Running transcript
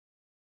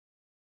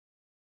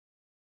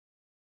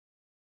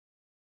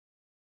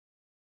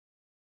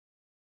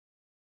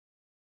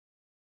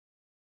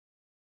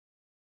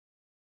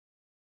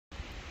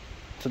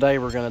Today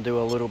we're going to do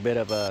a little bit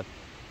of a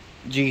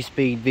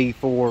G-Speed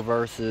V4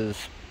 versus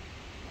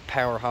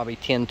Power Hobby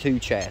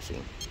 10.2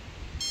 chassis.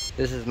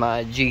 This is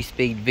my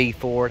G-Speed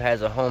V4. It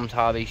has a Holmes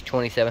Hobbies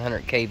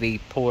 2700 kV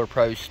Puller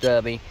Pro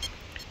stubby,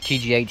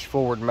 TGH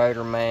forward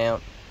motor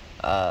mount.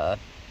 I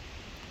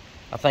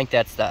think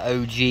that's the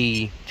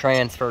OG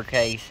transfer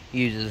case.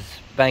 Uses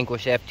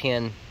Vanquish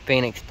F10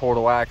 Phoenix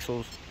portal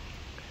axles,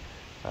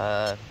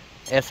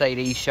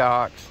 S8E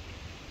shocks,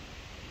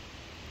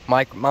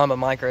 Mamba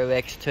Micro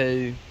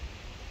X2.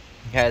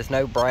 Has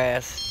no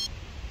brass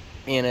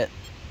in it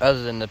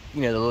other than it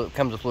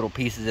comes with little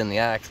pieces in the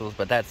axles,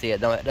 but that's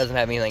it. It doesn't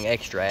have anything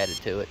extra added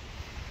to it.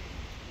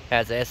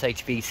 Has a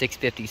SHV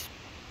 650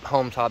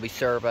 Holmes Hobby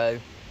servo.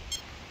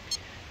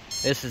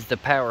 This is the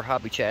Power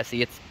Hobby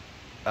chassis. It's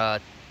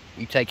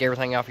you take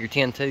everything off your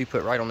 10.2,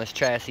 put right on this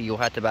chassis. You'll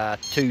have to buy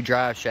 2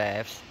 drive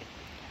shafts.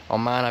 On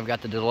mine, I've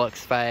got the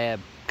Deluxe Fab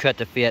cut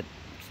to fit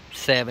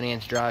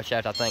 7-inch drive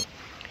shaft, I think.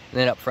 And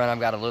then up front, I've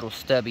got a little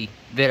stubby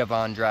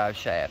Vitavon drive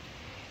shaft.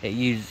 It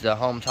uses the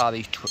Holmes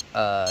Hobbies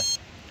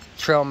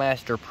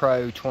Trailmaster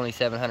Pro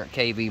 2700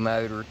 kV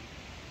motor.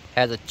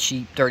 Has a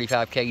cheap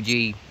 35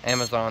 kg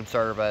Amazon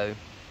servo.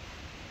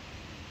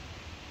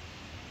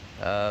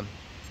 But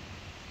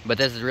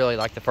this is really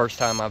like the first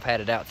time I've had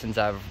it out since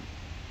I've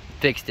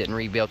fixed it and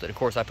rebuilt it. Of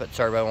course, I put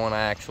servo on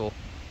axle,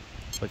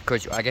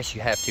 which I guess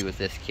you have to with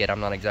this kit. I'm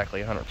not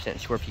exactly 100%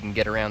 sure if you can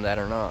get around that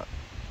or not.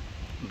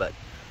 But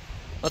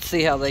let's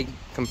see how they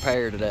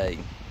compare today.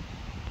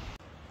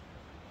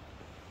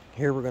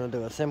 Here we're going to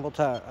do a simple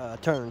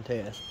turn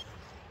test.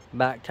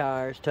 Back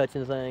tires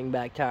touching the thing,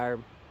 back tire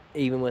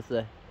even with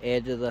the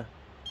edge of the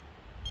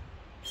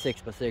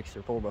 6x6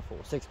 or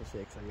 4x4, 6x6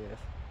 I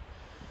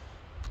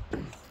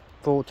guess.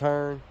 Full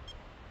turn,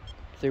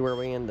 see where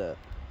we end up.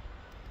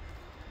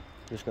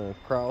 Just going to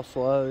crawl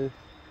slow,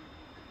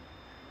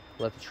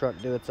 let the truck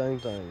do its own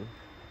thing.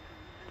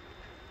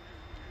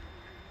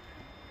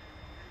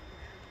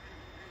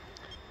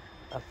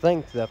 I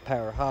think the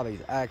Power Hobby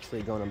is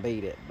actually going to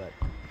beat it, but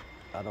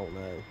I don't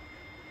know.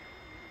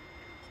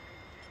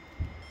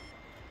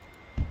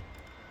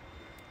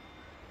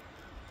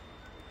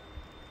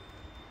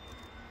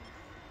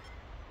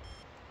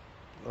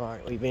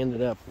 Alright, we've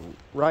ended up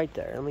right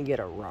there. Let me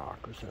get a rock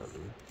or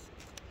something.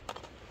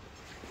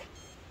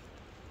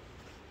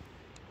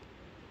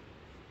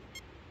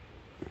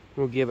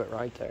 We'll give it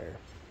right there.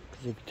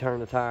 Because if you turn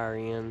the tire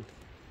in,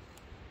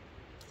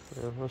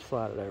 well, let's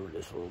slide it over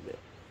just a little bit.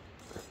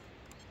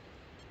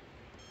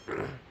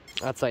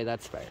 I'd say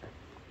that's fair.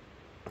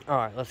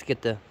 Alright, let's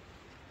get the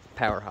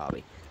Power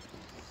Hobby.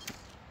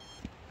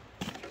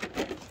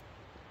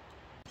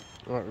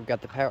 Alright, we've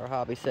got the Power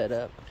Hobby set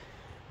up.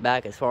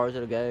 Back as far as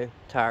it'll go.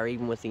 Tire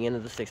even with the end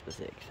of the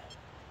 6x6.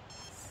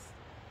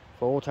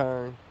 Full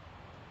turn.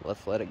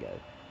 Let's let it go.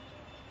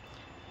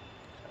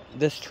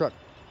 This truck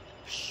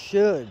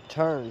should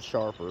turn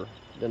sharper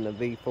than the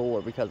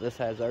V4 because this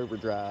has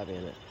overdrive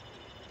in it.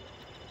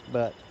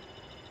 But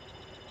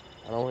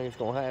I don't think it's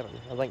going to happen.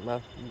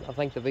 I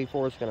think the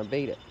V4 is going to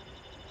beat it.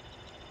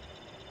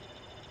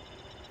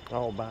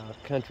 Oh, by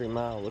a country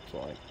mile, looks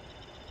like.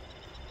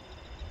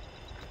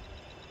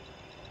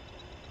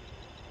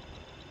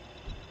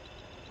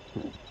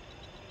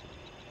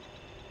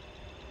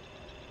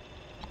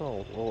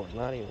 Oh Lord,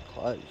 not even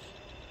close.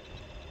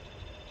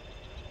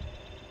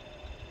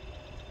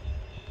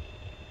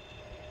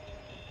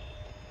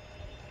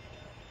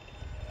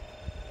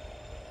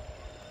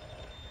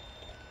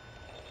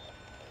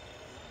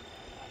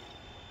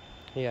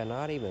 Yeah,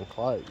 not even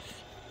close.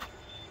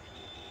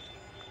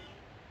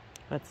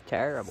 That's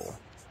terrible.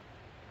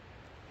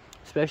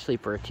 Especially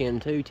for a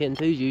 10.2.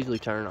 10.2s usually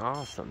turn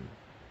awesome.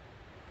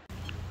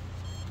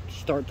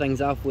 To start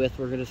things off with,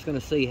 we're just going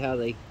to see how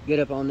they get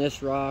up on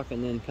this rock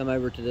and then come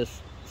over to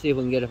this, see if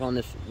we can get up on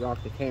this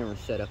rock the camera's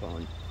set up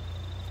on.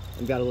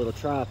 We've got a little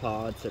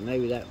tripod, so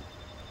maybe that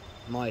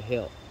might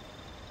help.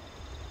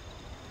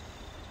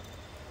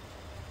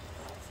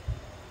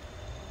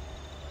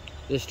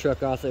 This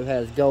truck also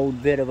has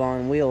gold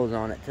Vitavon wheels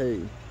on it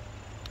too.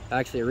 I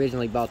actually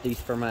originally bought these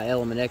for my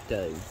Element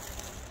Ecto.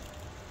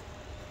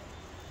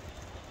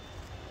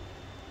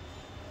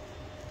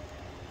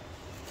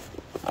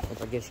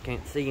 I guess you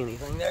can't see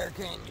anything there,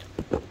 can you?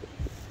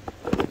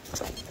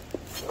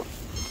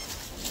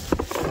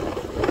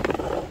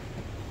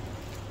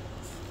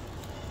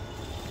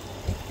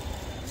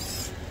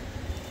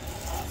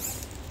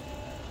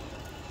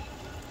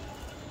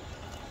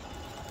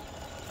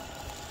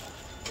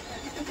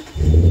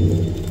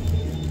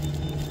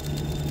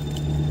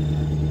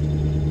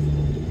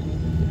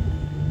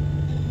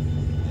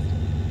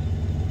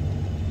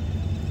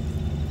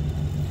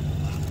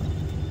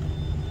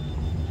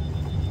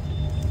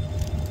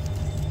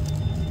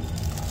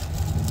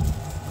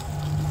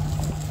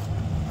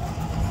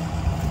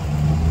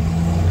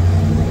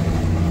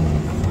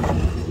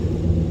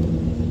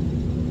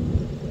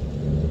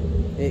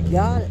 It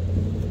got it.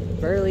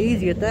 Fairly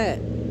easy at that.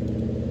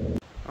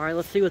 Alright,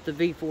 let's see what the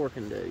V4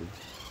 can do.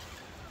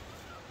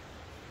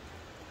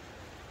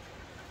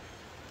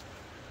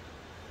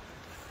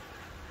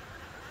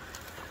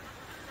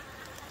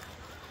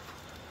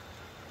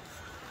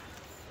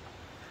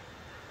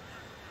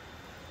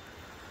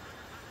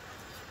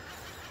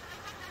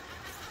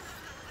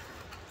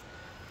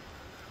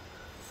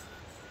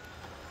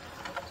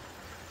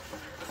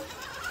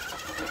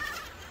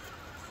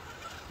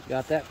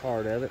 Got that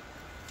part of it.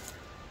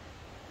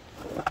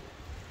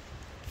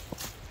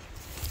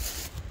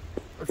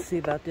 Let's see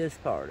about this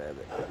part of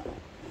it.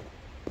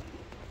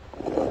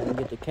 I can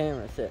get the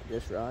camera set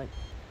just right.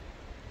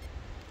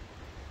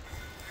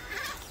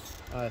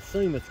 I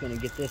assume it's going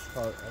to get this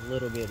part a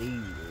little bit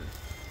easier.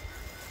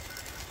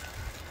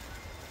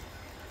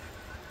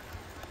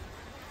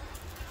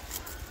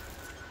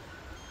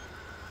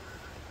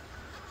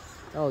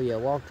 Oh yeah,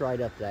 walked right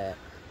up that.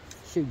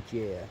 Shoot,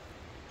 yeah.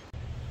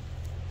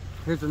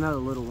 Here's another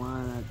little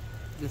line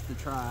just to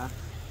try.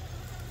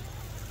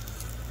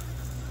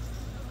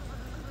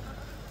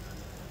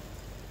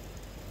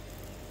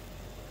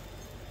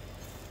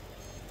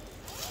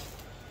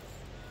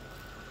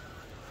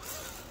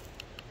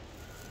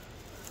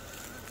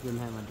 Didn't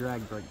have my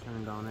drag brake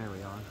turned on. There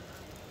we are.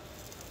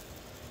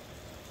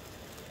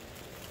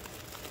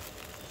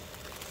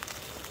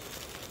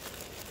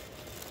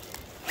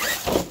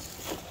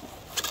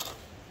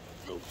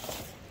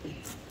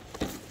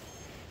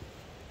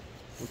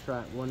 We'll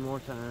try it one more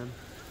time.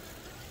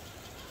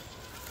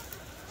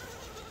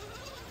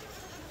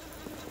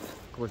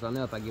 Of course, I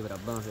know if I give it a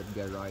bump, it'd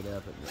go right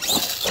up.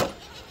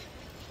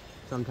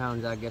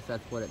 Sometimes I guess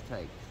that's what it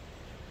takes.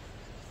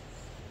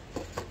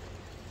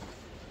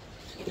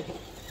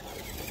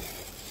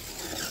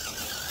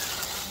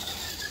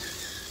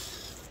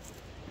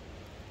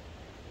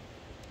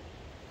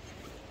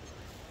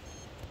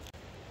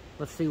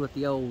 Let's see what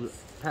the old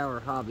Power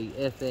Hobby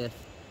FS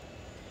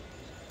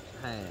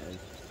has.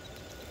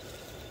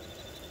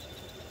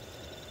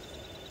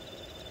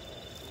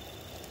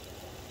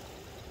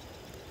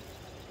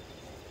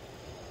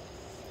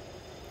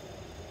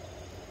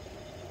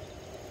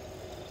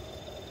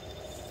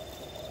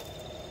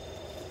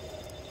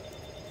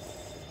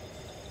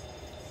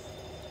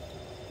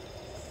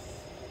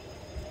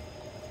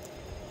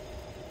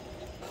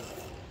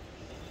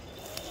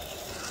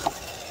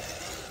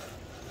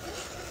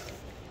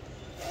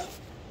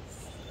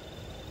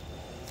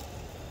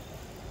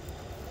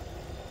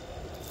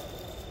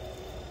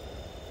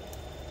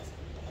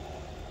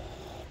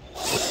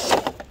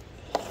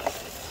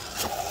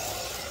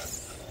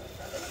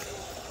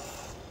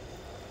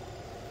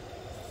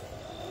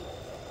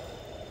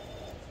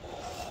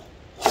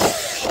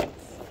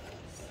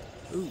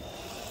 Ooh.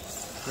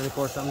 And of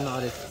course,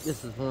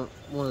 this is one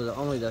of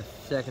only the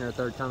second or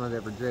third time I've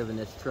ever driven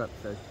this truck,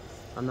 so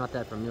I'm not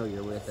that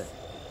familiar with it.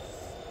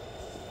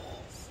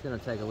 It's gonna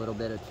take a little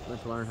bit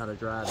to learn how to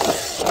drive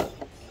it.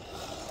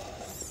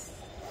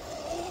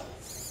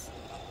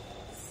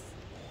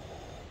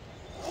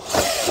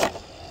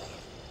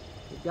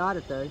 You got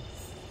it though.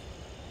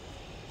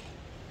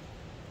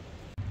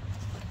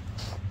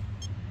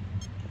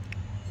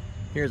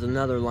 Here's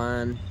another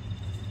line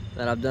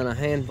that I've done a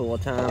handful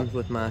of times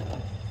with my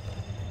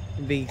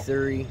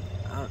V3.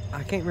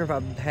 I can't remember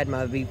if I had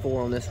my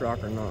V4 on this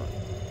rock or not.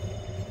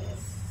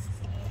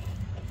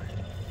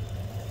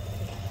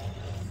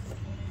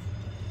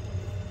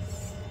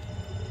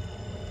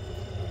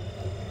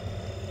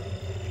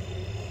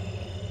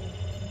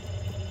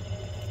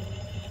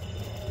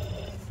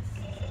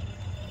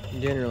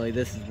 Generally,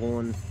 this is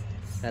one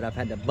that I've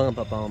had to bump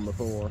up on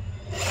before.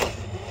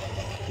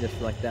 Just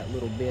like that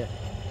little bit.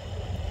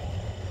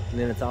 And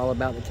then it's all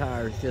about the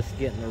tires, just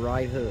getting the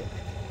right hook.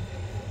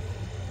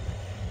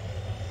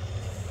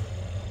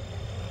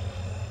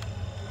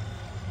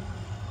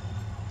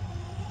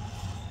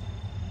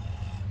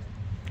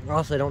 I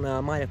also don't know,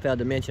 I might have failed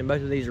to mention,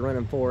 both of these are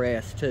running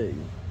 4S too.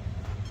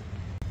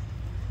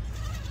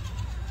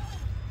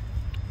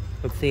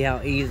 Let's see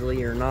how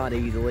easily or not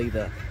easily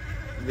the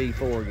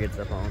V4 gets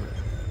up on it.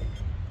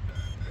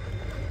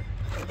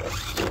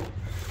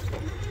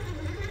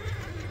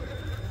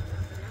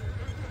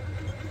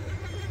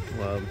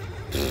 Well, of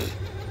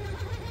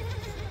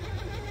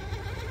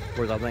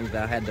course, I think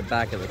that I had the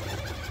back of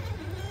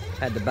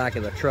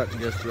the truck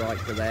just right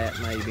for that,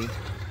 maybe.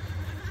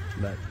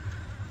 But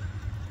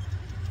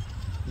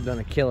done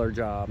a killer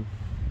job.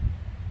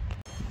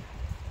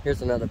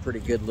 Here's another pretty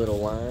good little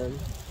line.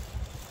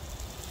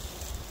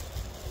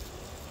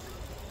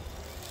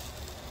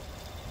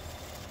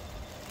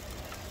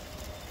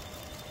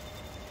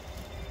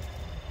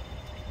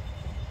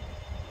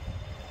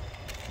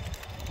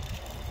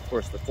 Of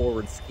course, the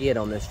forward skid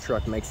on this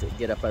truck makes it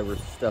get up over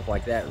stuff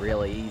like that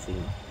really easy.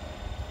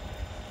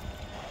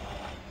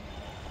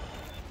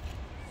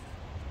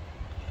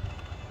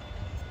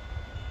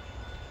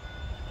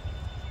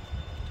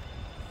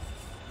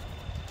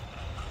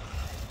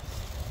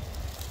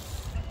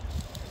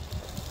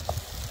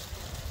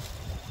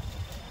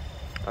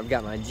 I've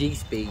got my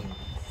G-Speed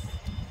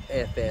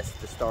FS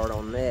to start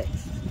on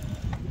next.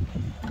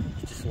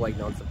 Just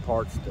waiting on some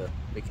parts to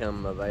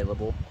become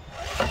available.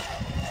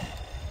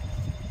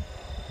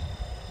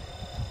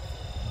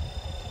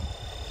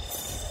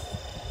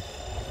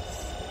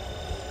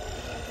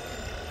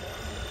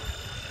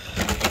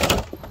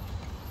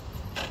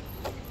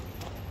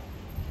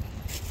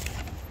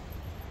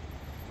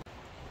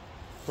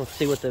 Let's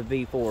see what the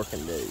V4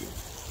 can do.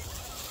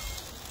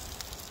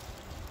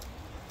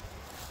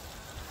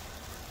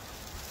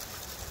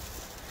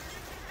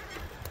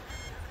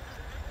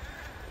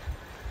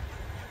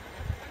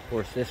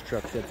 course, this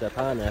truck sits up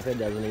high enough, it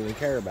doesn't even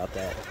care about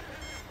that.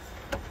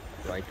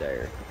 Right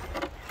there.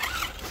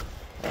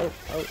 Oh,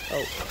 oh,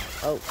 oh,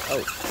 oh,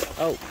 oh,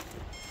 oh.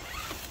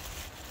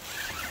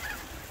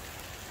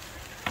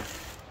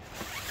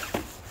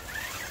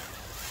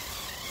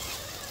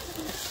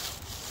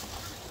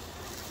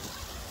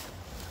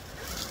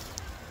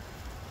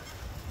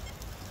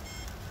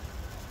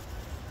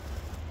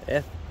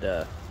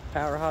 The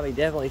Power Hobby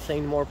definitely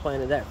seemed more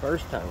planted that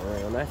first time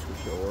around, that's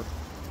for sure.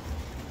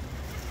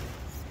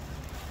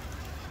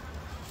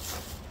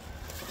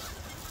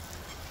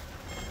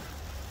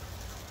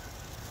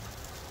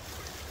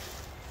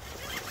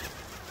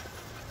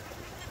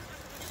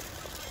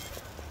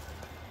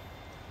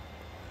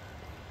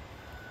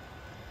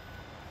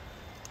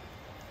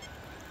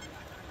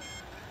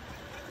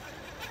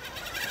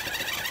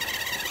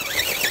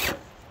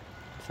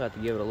 So I have to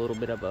give it a little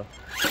bit of a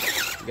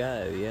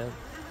go, yeah.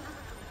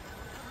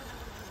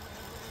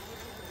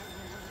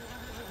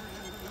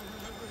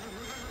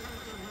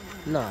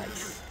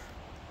 Nice.